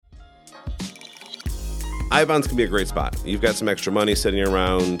iBonds can be a great spot. You've got some extra money sitting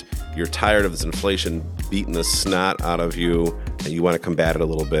around. You're tired of this inflation beating the snot out of you, and you want to combat it a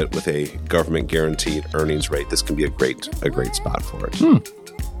little bit with a government-guaranteed earnings rate. This can be a great spot for it.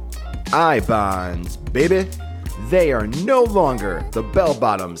 iBonds, baby. They are no longer the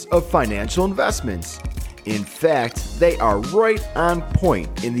bell-bottoms of financial investments. In fact, they are right on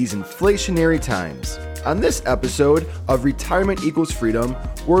point in these inflationary times. On this episode of Retirement Equals Freedom,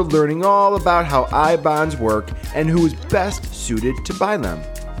 we're learning all about how iBonds work and who is best suited to buy them.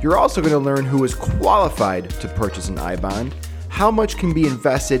 You're also going to learn who is qualified to purchase an iBond, how much can be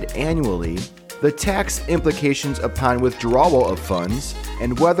invested annually, the tax implications upon withdrawal of funds,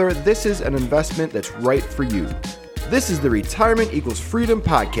 and whether this is an investment that's right for you. This is the Retirement Equals Freedom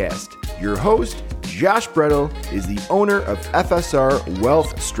podcast. Your host, Josh Brettel, is the owner of FSR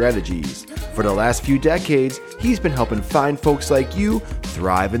Wealth Strategies. For the last few decades, he's been helping fine folks like you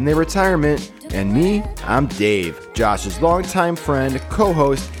thrive in their retirement. And me, I'm Dave, Josh's longtime friend,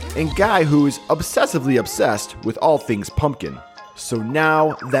 co-host, and guy who's obsessively obsessed with all things pumpkin. So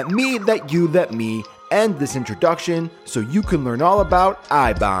now that me, end this introduction so you can learn all about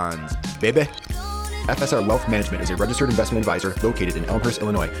iBonds, baby. FSR Wealth Management is a registered investment advisor located in Elmhurst,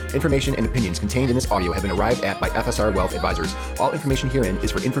 Illinois. Information and opinions contained in this audio have been arrived at by FSR Wealth Advisors. All information herein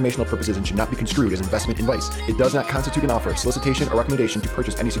is for informational purposes and should not be construed as investment advice. It does not constitute an offer, solicitation, or recommendation to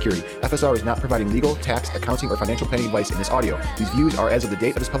purchase any security. FSR is not providing legal, tax, accounting, or financial planning advice in this audio. These views are as of the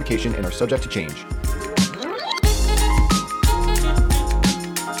date of this publication and are subject to change.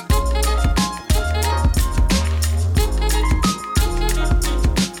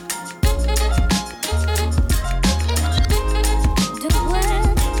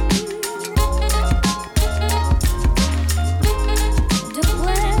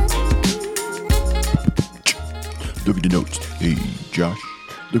 Look at the notes. Hey, Josh.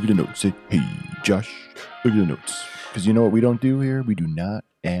 Look at the notes. Say, hey, Josh. Look at the notes. Because you know what we don't do here? We do not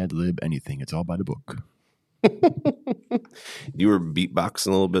ad-lib anything. It's all by the book. You were beatboxing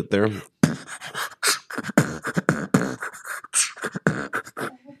a little bit there.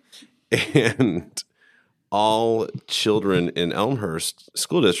 And all children in Elmhurst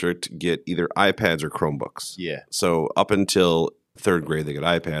School District get either iPads or Chromebooks. Yeah. So up until third grade, they get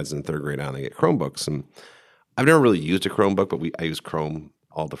iPads, and third grade on, they get Chromebooks. And I've never really used a Chromebook, but I use Chrome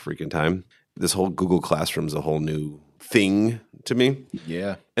all the freaking time. This whole Google Classroom is a whole new thing to me.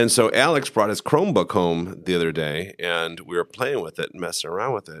 Yeah. And so Alex brought his Chromebook home the other day, and we were playing with it and messing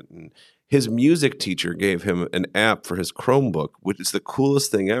around with it. And his music teacher gave him an app for his Chromebook, which is the coolest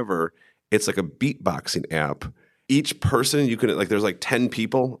thing ever. It's like a beatboxing app. Each person, you can, like, there's like 10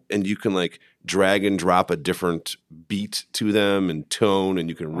 people, and you can like drag and drop a different beat to them and tone, and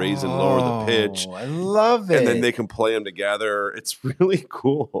you can raise and lower the pitch. I love it. And then they can play them together. It's really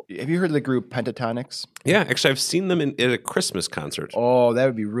cool. Have you heard of the group Pentatonics? Yeah, actually, I've seen them at a Christmas concert. Oh, that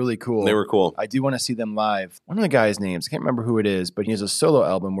would be really cool. They were cool. I do want to see them live. One of the guys' names, I can't remember who it is, but he has a solo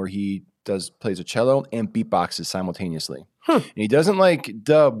album where he plays a cello and beatboxes simultaneously. Huh. And he doesn't like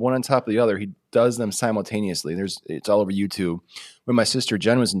dub one on top of the other. He does them simultaneously. It's all over YouTube. When my sister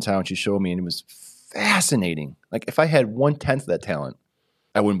Jen was in town, she showed me, and it was fascinating. Like, if I had 1/10 of that talent,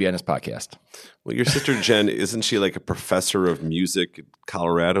 I wouldn't be on this podcast. Well, your sister Jen, isn't she like a professor of music in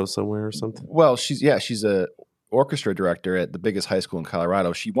Colorado somewhere or something? Well, she's a orchestra director at the biggest high school in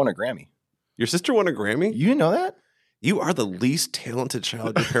Colorado. She won a Grammy. Your sister won a Grammy? You didn't know that? You are the least talented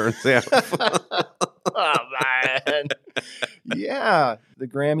child your parents have. Oh, man. Yeah. The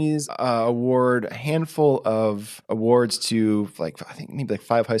Grammys award a handful of awards to, like, I think maybe like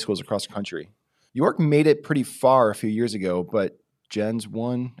 5 high schools across the country. York made it pretty far a few years ago, but Jen's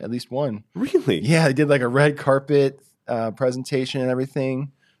won at least one. Really? Yeah, they did like a red carpet presentation and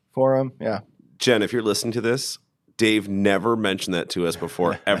everything for him. Yeah. Jen, if you're listening to this, Dave never mentioned that to us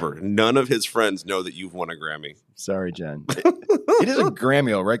before, ever. None of his friends know that you've won a Grammy. Sorry, Jen. It is a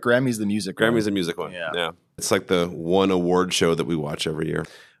Grammy, right? Grammy's the music one. Grammy's a music one. Yeah. It's like the one award show that we watch every year.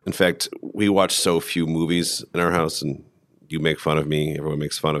 In fact, we watch so few movies in our house, and you make fun of me. Everyone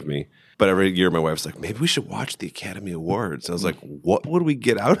makes fun of me. But every year my wife's like, maybe we should watch the Academy Awards. I was like, what would we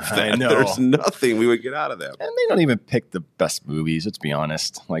get out of that? I know. There's nothing we would get out of that. And they don't even pick the best movies, let's be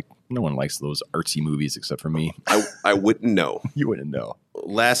honest. Like, no one likes those artsy movies except for me. I wouldn't know. You wouldn't know.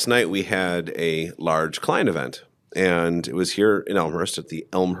 Last night we had a large client event, and it was here in Elmhurst at the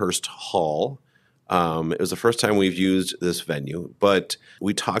Elmhurst Hall. It was the first time we've used this venue, but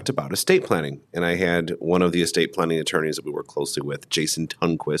we talked about estate planning. And I had one of the estate planning attorneys that we work closely with, Jason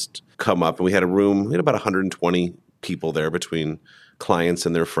Tunquist, come up. And we had a room, we had about 120 people there between clients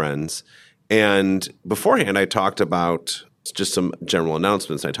and their friends. And beforehand, I talked about It's just some general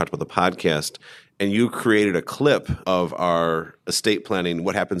announcements. And I talked about the podcast, and you created a clip of our estate planning,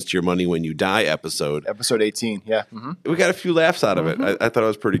 what happens to your money when you die episode. Episode 18, yeah. Mm-hmm. We got a few laughs out of it. I thought it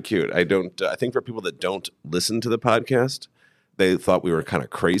was pretty cute. I think for people that don't listen to the podcast, they thought we were kind of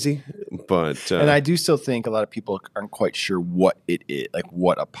crazy, but and I do still think a lot of people aren't quite sure what it is, like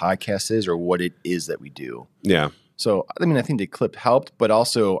what a podcast is or what it is that we do. Yeah. So, I mean, I think the clip helped, but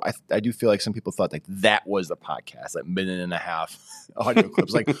also I do feel like some people thought like that was the podcast, like minute and a half audio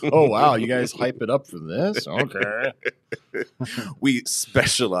clips. Like, oh, wow, you guys hype it up for this? Okay. We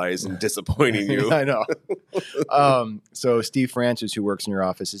specialize in disappointing you. I know. So Steve Francis, who works in your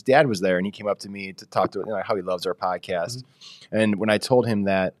office, his dad was there, and he came up to me to talk to how he loves our podcast. Mm-hmm. And when I told him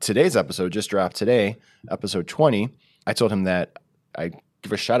that today's episode just dropped today, episode 20, I told him that I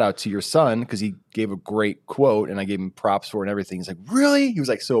give a shout out to your son because he gave a great quote and I gave him props for it and everything. He's like, really? He was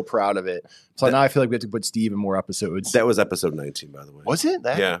like so proud of it. So now I feel like we have to put Steve in more episodes. That was episode 19, by the way. Was it?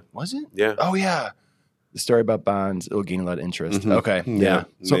 Yeah. Was it? Yeah. Oh, yeah. The story about bonds, it'll gain a lot of interest. Mm-hmm. Okay. Yeah.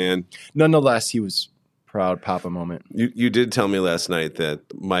 So, man. Nonetheless, he was proud Papa moment. You did tell me last night that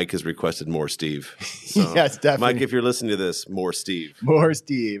Mike has requested more Steve. So, yes, definitely. Mike, if you're listening to this, more Steve. More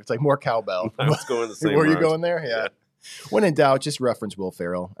Steve. It's like more cowbell. I was going the same Were you route. going there? Yeah. When in doubt, just reference Will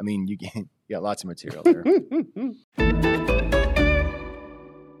Ferrell. I mean, you got lots of material there.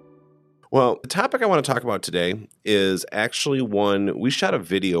 Well, the topic I want to talk about today is actually one, we shot a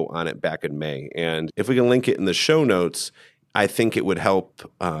video on it back in May. And if we can link it in the show notes, I think it would help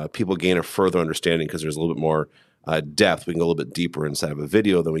people gain a further understanding because there's a little bit more depth. We can go a little bit deeper inside of a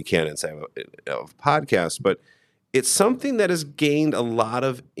video than we can inside of a podcast. But it's something that has gained a lot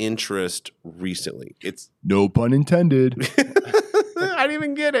of interest recently. It's no pun intended. I didn't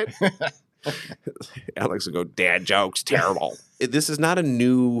even get it. Alex will go, dad jokes, terrible. This is not a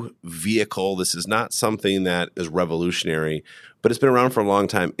new vehicle. This is not something that is revolutionary, but it's been around for a long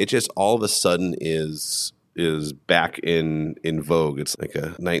time. It just all of a sudden is back in vogue. It's like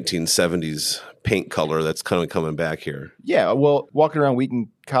a 1970s paint color that's kind of coming back here. Yeah, well, walking around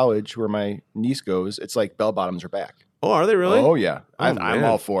Wheaton College where my niece goes, it's like bell bottoms are back. Oh, are they really? Oh, yeah. Oh, I'm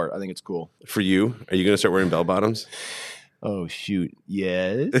all for it. I think it's cool. For you, are you going to start wearing bell bottoms? Oh, shoot.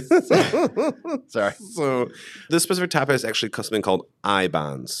 Yes. Sorry. So this specific topic is actually something called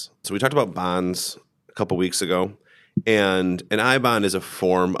I-bonds. So we talked about bonds a couple weeks ago. And an I-bond is a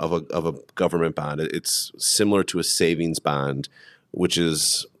form of a government bond. It's similar to a savings bond, which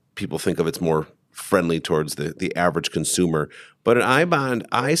is, people think of it's more friendly towards the average consumer. But an I-bond,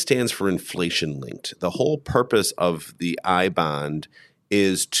 I stands for inflation linked. The whole purpose of the I-bond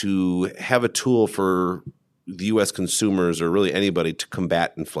is to have a tool for the U.S. consumers or really anybody to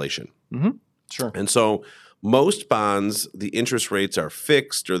combat inflation. Mm-hmm. Sure. And so most bonds, the interest rates are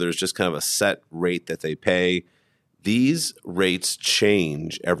fixed or there's just kind of a set rate that they pay. These rates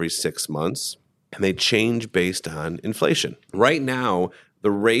change every 6 months, and they change based on inflation. Right now, the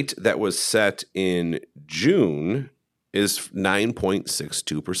rate that was set in June is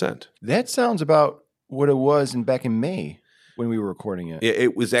 9.62%. That sounds about what it was back in May when we were recording it.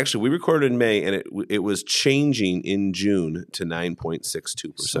 It was actually, we recorded in May, and it was changing in June to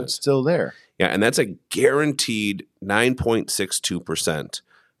 9.62%. So it's still there. Yeah, and that's a guaranteed 9.62%,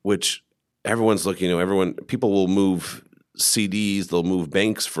 which everyone's looking, people will move CDs, they'll move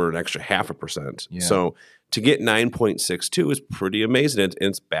banks for an extra 0.5%. Yeah. So to get 9.62 is pretty amazing, and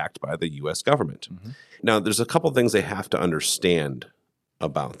it's backed by the U.S. government. Mm-hmm. Now, there's a couple things they have to understand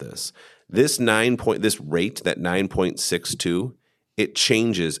about this. This rate, that 9.62, it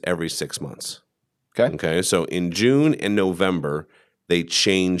changes every 6 months. Okay. So in June and November, they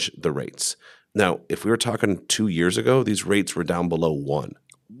change the rates. Now, if we were talking 2 years ago, these rates were down below 1.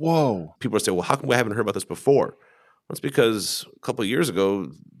 Whoa. People say, well, how come we haven't heard about this before? Well, it's because a couple of years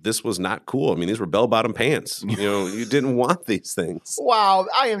ago, this was not cool. I mean, these were bell-bottom pants. You didn't want these things. Wow.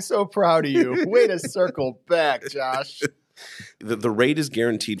 I am so proud of you. Way to circle back, Josh. The rate is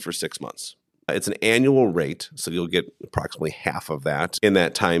guaranteed for 6 months. It's an annual rate, so you'll get approximately half of that in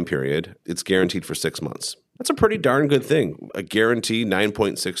that time period. It's guaranteed for 6 months. That's a pretty darn good thing. A guarantee,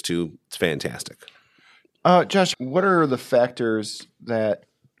 9.62, it's fantastic. Josh, what are the factors that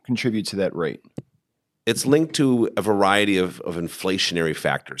contribute to that rate? It's linked to a variety of inflationary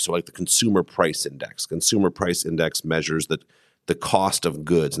factors. So like the consumer price index. Consumer price index measures the cost of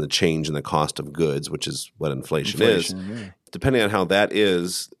goods and the change in the cost of goods, which is what inflation is. Yeah. Depending on how that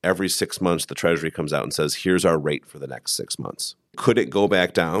is, every 6 months the Treasury comes out and says, here's our rate for the next 6 months. Could it go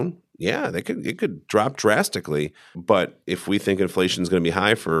back down? Yeah, it could drop drastically. But if we think inflation is going to be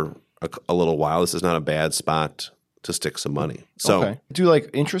high for a little while, this is not a bad spot to stick some money. So, do like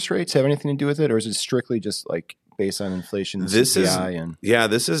interest rates have anything to do with it, or is it strictly just like based on inflation, This CPI,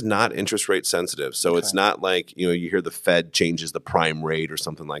 this is not interest rate sensitive. So it's not like, you hear the Fed changes the prime rate or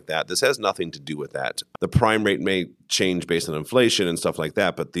something like that. This has nothing to do with that. The prime rate may change based on inflation and stuff like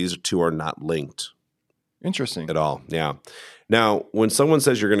that, but these two are not linked. Interesting. At all. Yeah. Now, when someone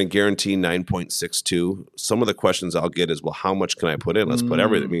says you're going to guarantee 9.62, some of the questions I'll get is, well, how much can I put in? Let's put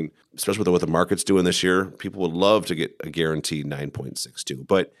everything. I mean, especially with what the market's doing this year, people would love to get a guaranteed 9.62,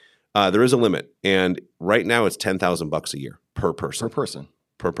 but there is a limit. And right now it's $10,000 a year per person.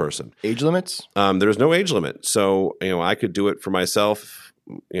 Per person. Age limits? There's no age limit. So, I could do it for myself,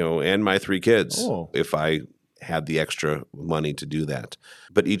 and my 3 kids if I had the extra money to do that.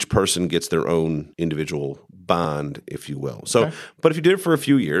 But each person gets their own individual bond, if you will. So, but if you did it for a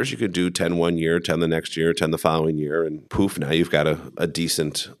few years, you could do 10 one year, 10 the next year, 10 the following year, and poof, now you've got a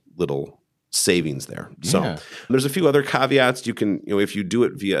decent little savings there. So there's a few other caveats. You can, if you do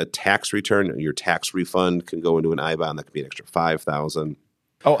it via a tax return, your tax refund can go into an IBON. That could be an extra $5,000.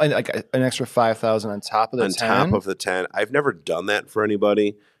 Oh, and like an extra $5,000 on top of the 10? On top of the 10. I've never done that for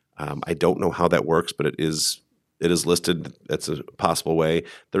anybody. I don't know how that works, but it is listed. That's a possible way.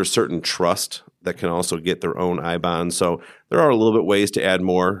 There's certain trust that can also get their own IBAN. So there are a little bit ways to add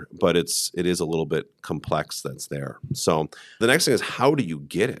more, but it is a little bit complex that's there. So the next thing is, how do you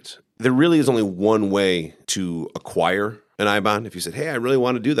get it? There really is only one way to acquire an IBAN. If you said, hey, I really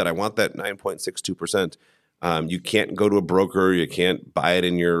want to do that. I want that 9.62%. You can't go to a broker. You can't buy it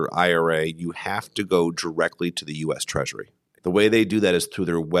in your IRA. You have to go directly to the U.S. Treasury. The way they do that is through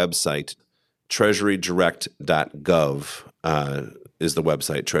their website. TreasuryDirect.gov is the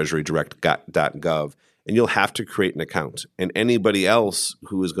website, TreasuryDirect.gov, and you'll have to create an account. And anybody else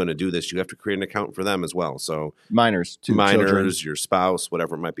who is going to do this, you have to create an account for them as well. So minors, children. Your spouse,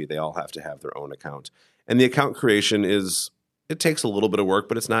 whatever it might be, they all have to have their own account. And the account creation it takes a little bit of work,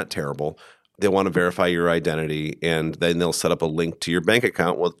 but it's not terrible. They want to verify your identity, and then they'll set up a link to your bank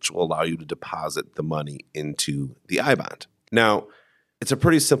account, which will allow you to deposit the money into the IBAN. Now, it's a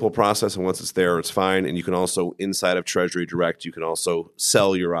pretty simple process, and once it's there, it's fine. And you can also, inside of Treasury Direct, you can also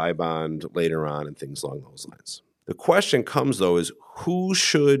sell your I-bond later on and things along those lines. The question comes, though, is who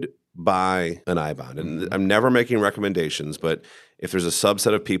should buy an I-bond? And I'm never making recommendations, but if there's a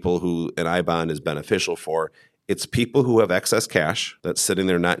subset of people who an I-bond is beneficial for, it's people who have excess cash that's sitting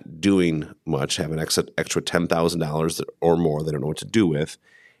there not doing much, have an extra $10,000 or more they don't know what to do with,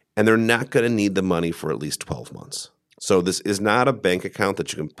 and they're not going to need the money for at least 12 months. So this is not a bank account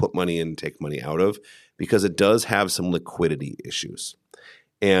that you can put money in and take money out of, because it does have some liquidity issues.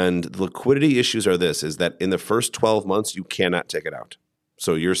 And the liquidity issues are is that in the first 12 months, you cannot take it out.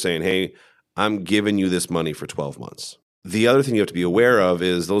 So you're saying, hey, I'm giving you this money for 12 months. The other thing you have to be aware of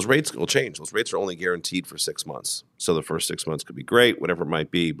is those rates will change. Those rates are only guaranteed for 6 months. So the first 6 months could be great, whatever it might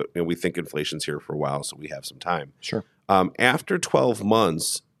be. But we think inflation's here for a while, so we have some time. Sure. After 12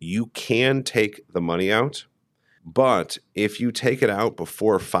 months, you can take the money out. But if you take it out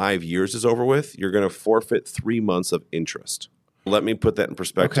before 5 years is over with, you're going to forfeit 3 months of interest. Let me put that in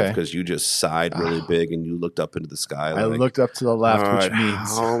perspective, because you just sighed really big and you looked up into the sky. I looked up to the left, which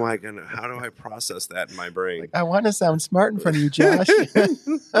means... How am I going to... How do I process that in my brain? I want to sound smart in front of you, Josh.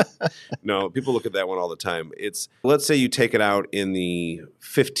 No, people look at that one all the time. Let's say you take it out in the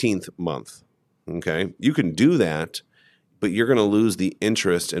 15th month. Okay? You can do that, but you're going to lose the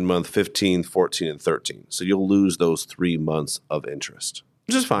interest in month 15, 14, and 13. So you'll lose those 3 months of interest,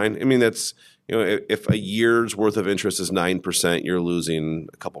 which is fine. I mean, that's, if a year's worth of interest is 9%, you're losing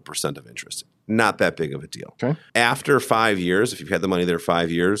a couple percent of interest. Not that big of a deal. Okay. After 5 years, if you've had the money there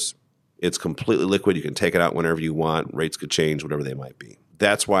 5 years, it's completely liquid. You can take it out whenever you want. Rates could change, whatever they might be.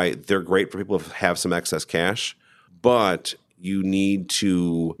 That's why they're great for people who have some excess cash, but you need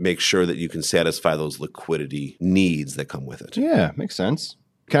to make sure that you can satisfy those liquidity needs that come with it. Yeah, makes sense.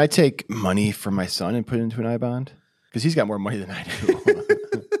 Can I take money from my son and put it into an I-bond? Because he's got more money than I do.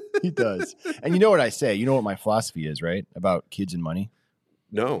 He does. And you know what I say? You know what my philosophy is, right? About kids and money?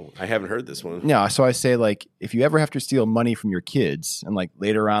 No, I haven't heard this one. No, so I say, like, if you ever have to steal money from your kids and, like,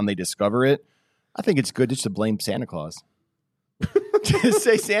 later on they discover it, I think it's good just to blame Santa Claus. Just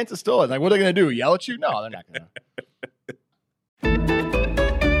say Santa stole it. Like, what are they going to do? Yell at you? No, they're not going to.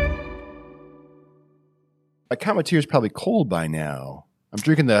 My Cometeer is probably cold by now. I'm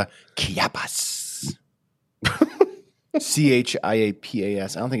drinking the Chiapas. Chiapas. I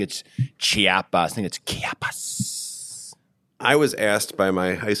don't think it's Chiapas. I think it's Chiapas. I was asked by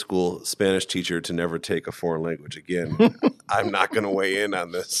my high school Spanish teacher to never take a foreign language again. I'm not going to weigh in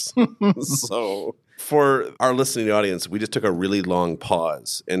on this. So for our listening audience, we just took a really long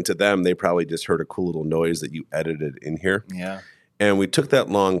pause. And to them, they probably just heard a cool little noise that you edited in here. Yeah. And we took that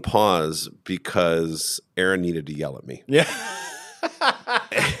long pause because Aaron needed to yell at me. Yeah.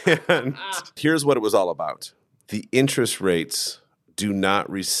 And here's what it was all about. The interest rates do not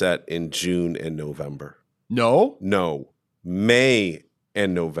reset in June and November. No? No, May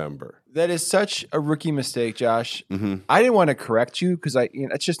and November. That is such a rookie mistake, Josh. Mm-hmm. I didn't want to correct you because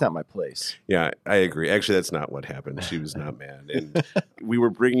it's just not my place. Yeah, I agree. Actually, that's not what happened. She was not mad. And we were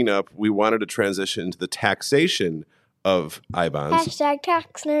bringing up, we wanted to transition into the taxation of I-bonds. Hashtag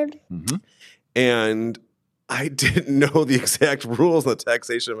tax nerd. Mm-hmm. And I didn't know the exact rules on the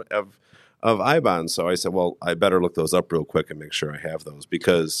taxation of I-bonds. So I said, well, I better look those up real quick and make sure I have those.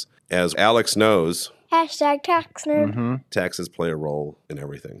 Because as Alex knows, Hashtag tax nerd. Mm-hmm. taxes play a role in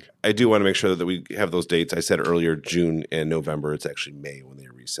everything. I do want to make sure that we have those dates. I said earlier, June and November. It's actually May when they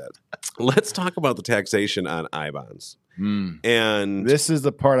reset. Let's talk about the taxation on I-bonds. And This is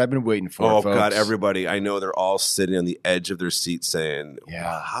the part I've been waiting for. oh, folks. God, everybody. I know they're all sitting on the edge of their seat saying,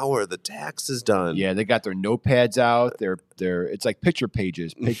 Yeah. how are the taxes done? Yeah, they got their notepads out. They're it's like picture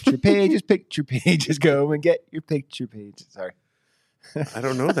pages. Picture pages, picture pages. Go and get your picture pages. Sorry. I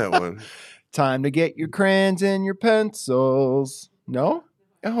don't know that one. Time to get your crayons and your pencils. No?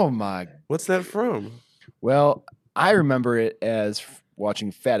 Oh my. What's that from? Well, I remember it as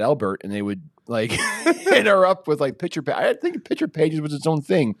watching Fat Albert, and they would like interrupt with like picture. I think picture pages was its own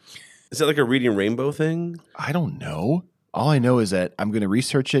thing. Is that like a Reading Rainbow thing? I don't know. All I know is that I'm going to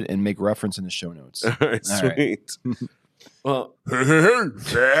research it and make reference in the show notes. All right, All right. sweet. Well,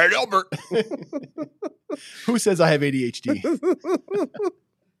 Fat Albert. Who says I have ADHD?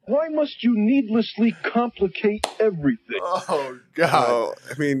 Why must you needlessly complicate everything? Oh God. oh,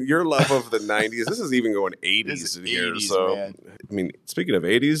 I mean, your love of the 90s, this is even going 80s This in is here. 80s, So, man. I mean, speaking of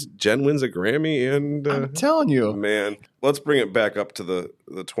 80s, Jen wins a Grammy and I'm telling you. man, let's bring it back up to the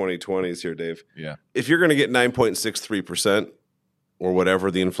 2020s here, Dave. Yeah. If you're going to get 9.63% or whatever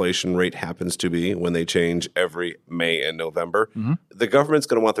the inflation rate happens to be when they change every May and November, the government's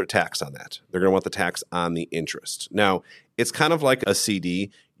going to want their tax on that. They're going to want the tax on the interest. Now, it's kind of like a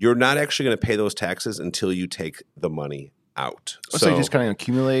CD. You're not actually going to pay those taxes until you take the money out. So you just kind of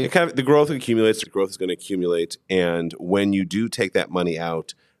accumulate. the growth accumulates. The growth is going to accumulate, and when you do take that money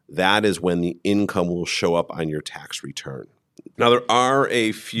out, that is when the income will show up on your tax return. Now, there are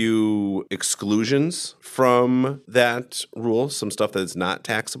a few exclusions from that rule, some stuff that is not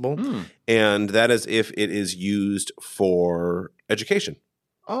taxable, and that is if it is used for education.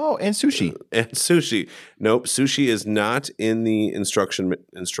 Oh, and sushi. And sushi. Nope, sushi is not in the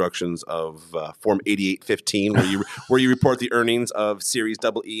instructions of Form 8815, where you report the earnings of Series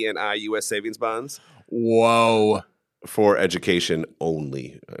EE and I U.S. savings bonds. Whoa. For education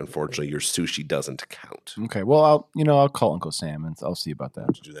only. Unfortunately, your sushi doesn't count. Okay. Well, I'll call Uncle Sam and I'll see about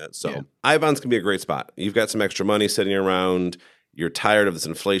that. To do that. So Yeah. I-bonds can be a great spot. You've got some extra money sitting around. You're tired of this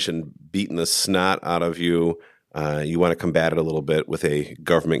inflation beating the snot out of you. You want to combat it a little bit with a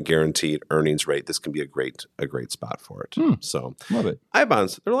government guaranteed earnings rate. This can be a great spot for it. So Love it.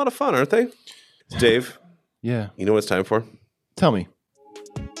 I-bonds, they're a lot of fun, aren't they? Dave, Yeah. you know what it's time for? Tell me.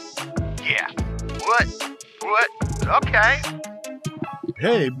 Yeah. What? Okay.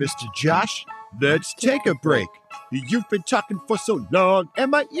 Hey, Mr. Josh, let's take a break. You've been talking for so long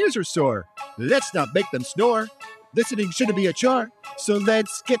and my ears are sore. Let's not make them snore. Listening shouldn't be a chore. So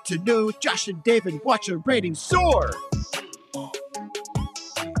let's get to know Josh and Dave and watch our ratings soar.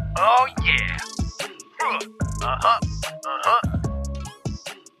 Oh, yeah.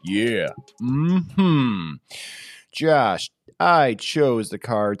 Yeah. Josh, I chose the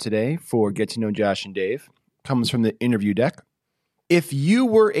card today for Get to Know Josh and Dave. Comes from the interview deck. If you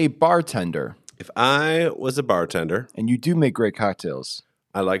were a bartender, If I was a bartender, and you do make great cocktails,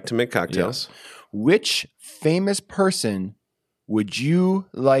 I like to make cocktails. which famous person would you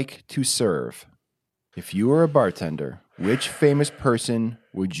like to serve? If you were a bartender, which famous person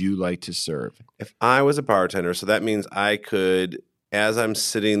would you like to serve? If I was a bartender, so that means I could, as I'm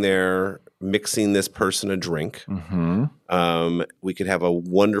sitting there mixing this person a drink, we could have a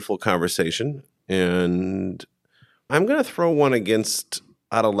wonderful conversation. And I'm going to throw one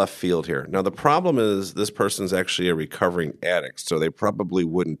out of left field here. Now, the problem is this person's actually a recovering addict, so they probably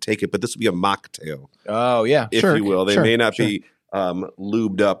wouldn't take it, but this would be a mocktail, Oh, yeah. if sure, you will. They sure, may not sure. be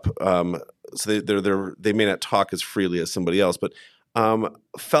lubed up, so they may not talk as freely as somebody else, but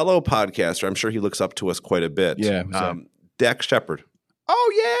fellow podcaster, I'm sure he looks up to us quite a bit. Yeah, who's that? Dak Shepard.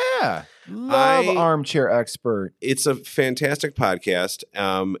 Oh, yeah. Love Armchair Expert. It's a fantastic podcast,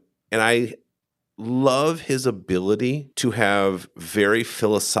 and I love his ability to have very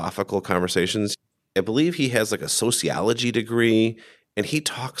philosophical conversations. I believe he has like a sociology degree, and he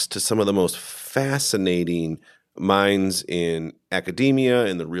talks to some of the most fascinating minds in academia,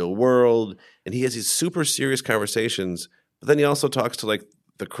 in the real world, and he has these super serious conversations, but then he also talks to like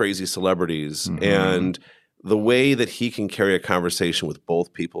the crazy celebrities, and the way that he can carry a conversation with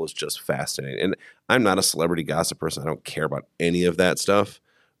both people is just fascinating. And I'm not a celebrity gossip person. I don't care about any of that stuff.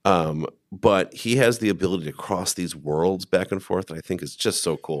 But he has the ability to cross these worlds back and forth that I think is just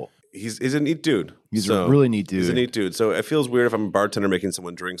so cool. He's a neat dude. He's a really neat dude. He's a neat dude. So it feels weird if I'm a bartender making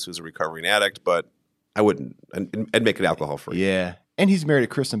someone drinks who's a recovering addict, but I wouldn't. I'd make it alcohol free. Yeah. And he's married to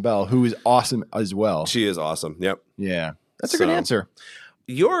Kristen Bell, who is awesome as well. She is awesome. Yep. Yeah. That's a good answer.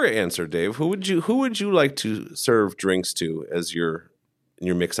 Your answer, Dave. Who would you like to serve drinks to as your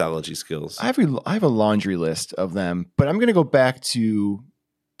mixology skills? I have a laundry list of them, but I'm going to go back to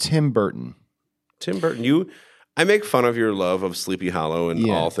Tim Burton. Tim Burton. I make fun of your love of Sleepy Hollow and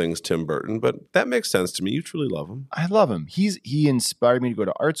all things Tim Burton, but that makes sense to me. You truly love him. I love him. He inspired me to go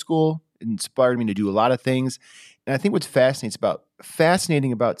to art school, inspired me to do a lot of things. And I think what's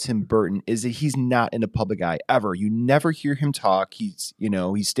fascinating about Tim Burton is that he's not in the public eye ever. You never hear him talk. He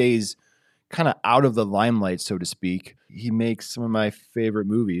stays kind of out of the limelight, so to speak. He makes some of my favorite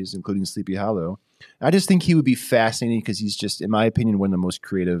movies, including Sleepy Hollow. I just think he would be fascinating because he's just, in my opinion, one of the most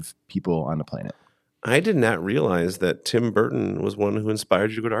creative people on the planet. I did not realize that Tim Burton was one who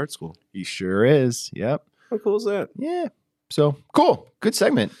inspired you to go to art school. He sure is. Yep. How cool is that? Yeah. So cool. Good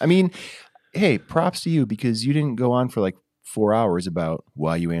segment. I mean, hey, props to you because you didn't go on for like 4 hours about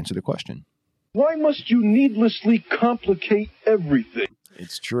why you answered the question. Why must you needlessly complicate everything?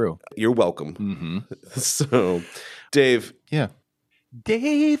 It's true. You're welcome. Mm-hmm. So, Dave. Yeah.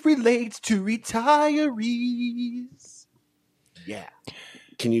 Dave relates to retirees. Yeah.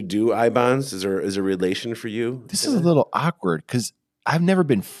 Can you do I-bonds? Is there a relation for you? This is a little awkward because I've never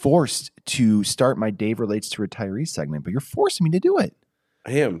been forced to start my Dave relates to retirees segment, but you're forcing me to do it.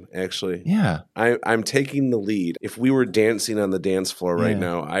 I am, actually. Yeah. I'm taking the lead. If we were dancing on the dance floor right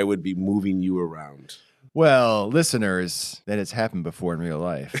now, I would be moving you around. Well, listeners, that has happened before in real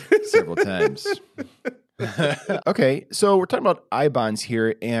life several times. Okay, so we're talking about I-bonds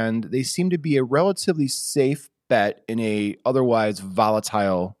here, and they seem to be a relatively safe bet in a otherwise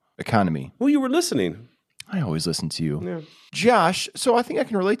volatile economy. Well, you were listening. I always listen to you. Yeah. Josh, so I think I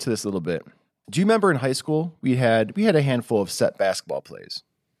can relate to this a little bit. Do you remember in high school we had a handful of set basketball plays?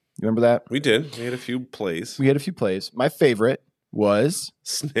 You remember that? We did. We had a few plays. My favorite was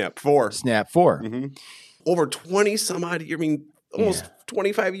Snap 4. Mm-hmm. Over 20 some odd years. I mean, almost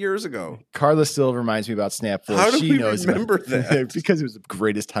 25 years ago. Carla still reminds me about Snap 4. How do she we knows remember that? Because it was the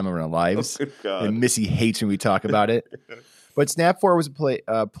greatest time of our lives. Oh, God. And Missy hates when we talk about it. But Snap 4 was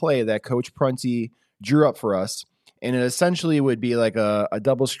a play that Coach Prunty drew up for us. And it essentially would be like a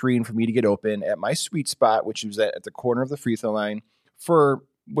double screen for me to get open at my sweet spot, which was at the corner of the free throw line for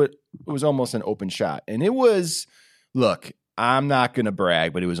what was almost an open shot. And it was, look, I'm not going to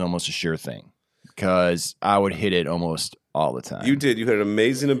brag, but it was almost a sure thing because I would hit it almost all the time. You did. You had an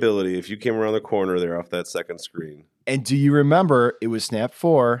amazing ability if you came around the corner there off that second screen. And do you remember it was Snap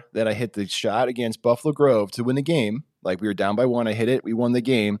 4 that I hit the shot against Buffalo Grove to win the game? Like we were down by 1. I hit it. We won the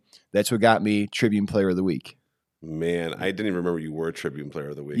game. That's what got me Tribune Player of the Week. Man, I didn't even remember you were Tribune Player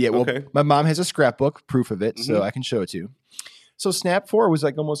of the Week. Yeah, well, okay. My mom has a scrapbook, proof of it, so I can show it to you. So Snap 4 was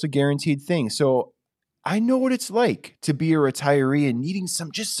like almost a guaranteed thing. So I know what it's like to be a retiree and needing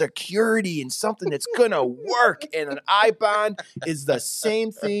some just security and something that's going to work. And an I-bond is the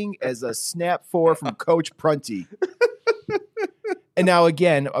same thing as a Snap 4 from Coach Prunty. And now,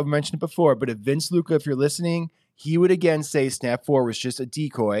 again, I've mentioned it before, but if Vince Luca, if you're listening, he would again say Snap 4 was just a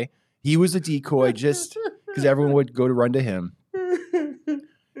decoy. He was a decoy just because everyone would go to run to him.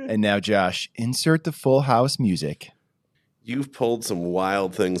 And now, Josh, insert the Full House music. You've pulled some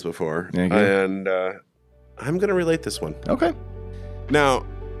wild things before. Thank you. And I'm going to relate this one. Okay. Now,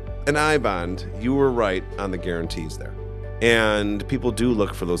 an I-bond, you were right on the guarantees there. And people do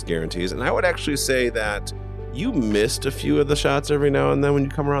look for those guarantees. And I would actually say that you missed a few of the shots every now and then when you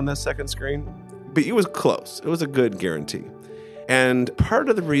come around that second screen. But it was close. It was a good guarantee. And part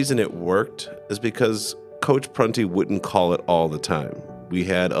of the reason it worked is because Coach Prunty wouldn't call it all the time. We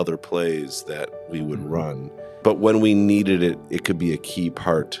had other plays that we would run. But when we needed it, it could be a key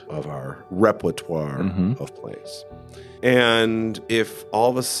part of our repertoire of plays. And if all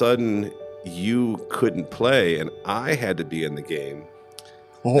of a sudden you couldn't play and I had to be in the game,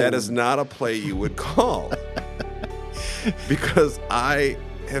 that is not a play you would call. Because I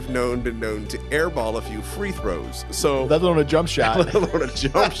have been known to airball a few free throws. So Let alone a jump shot. let alone a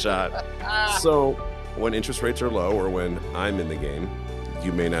jump shot. So when interest rates are low or when I'm in the game,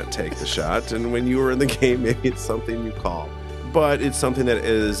 you may not take the shot. And when you are in the game, maybe it's something you call. But it's something that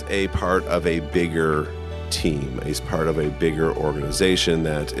is a part of a bigger team. He's part of a bigger organization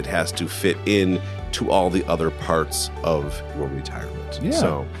that it has to fit in to all the other parts of your retirement. Yeah.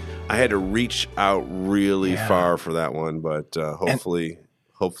 So I had to reach out really far for that one, but hopefully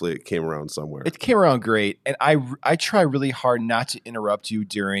it came around somewhere. It came around great. And I try really hard not to interrupt you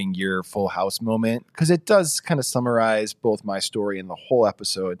during your Full House moment because it does kind of summarize both my story and the whole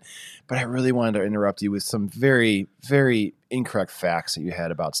episode. But I really wanted to interrupt you with some very, very incorrect facts that you had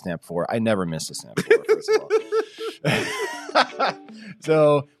about Snap 4. I never missed a Snap 4, first of all.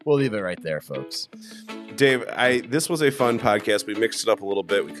 So we'll leave it right there, folks. Dave, this was a fun podcast. We mixed it up a little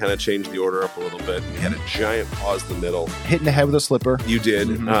bit. We kind of changed the order up a little bit. We had a giant pause in the middle. Hitting the head with a slipper. You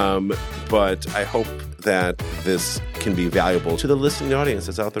did. But I hope that this can be valuable to the listening audience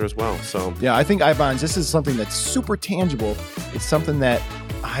that's out there as well. So yeah, I think Ibons, this is something that's super tangible. It's something that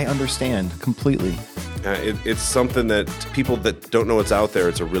I understand completely. It's something that people that don't know it's out there,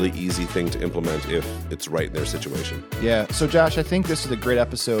 it's a really easy thing to implement if it's right in their situation. Yeah. So, Josh, I think this is a great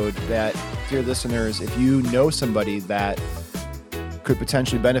episode that, dear listeners, if you know somebody that could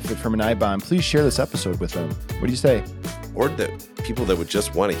potentially benefit from an iBond, please share this episode with them. What do you say? Or that people that would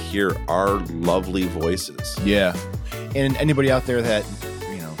just want to hear our lovely voices. Yeah. And anybody out there that,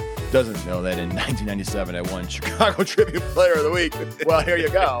 doesn't know that in 1997 I won Chicago Tribune Player of the Week. Well, here you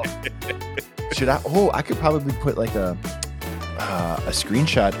go. I could probably put like a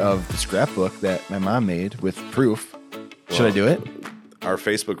screenshot of the scrapbook that my mom made with proof. Should I do it? Our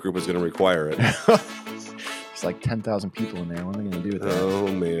Facebook group is going to require it. It's like 10,000 people in there. What am I going to do with that? Oh,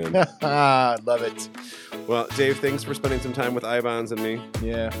 man. Love it. Well, Dave, thanks for spending some time with Ibons and me.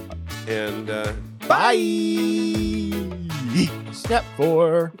 Yeah. And bye. Snap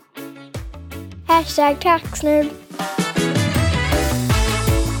 4. #TaxNerd.